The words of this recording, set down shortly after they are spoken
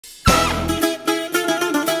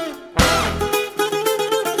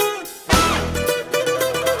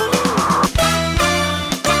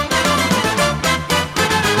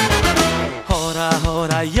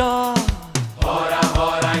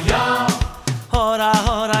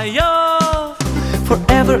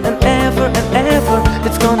forever and ever and ever.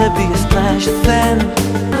 It's gonna be a splash of fan.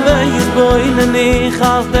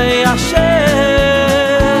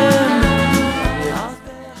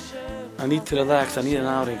 I need to relax, I need an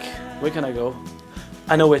outing. Where can I go?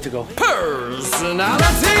 I know where to go.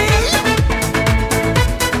 Personality!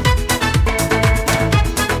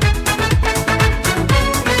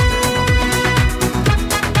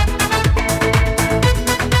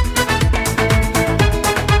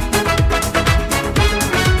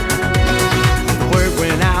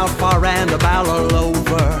 And about all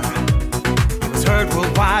over, it was heard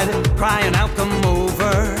worldwide, crying out, come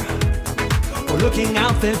over. We're looking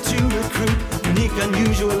out there to recruit unique,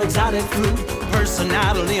 unusual, exotic food,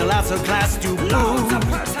 personality, and lots of class to boot.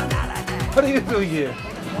 What do you do here?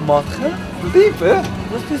 Morgen? Lipa?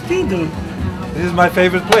 What's this thing doing? This is my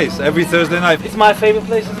favorite place, every Thursday night. It's my favorite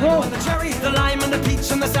place as well. The cherry, the lime, and the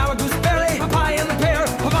peach, and the sour gooseberry, papaya and the pear,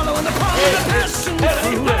 pomelo and the plum, and the passion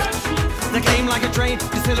fruit. They came like a train,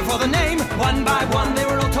 distilled for the name. One by one, they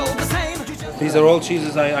were all told the same. These are all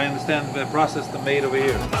cheeses I understand processed and made over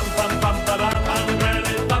here.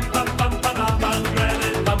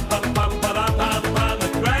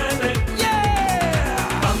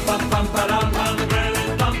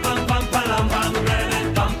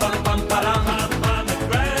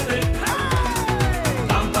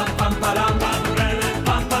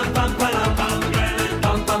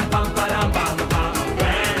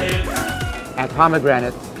 At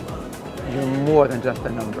Pomegranate, you're more than just a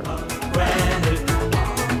number.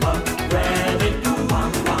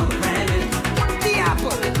 The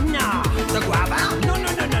apple, no. The guava, no.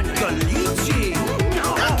 The lychee, no.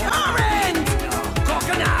 The currant, no.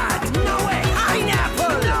 Coconut, no way.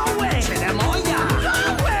 Pineapple, no way. Cherimoya, no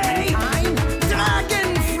way. Dragon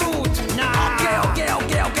fruit, no.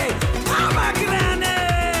 Okay. Pomegranate.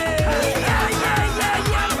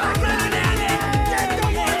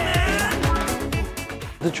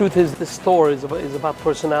 The truth is, this store is about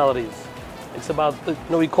personalities. It's about,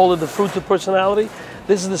 we call it the fruit of personality.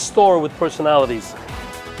 This is the store with personalities.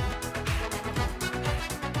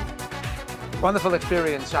 Wonderful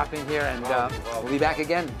experience shopping here, and we'll be back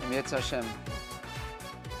again. Mitzvah Hashem.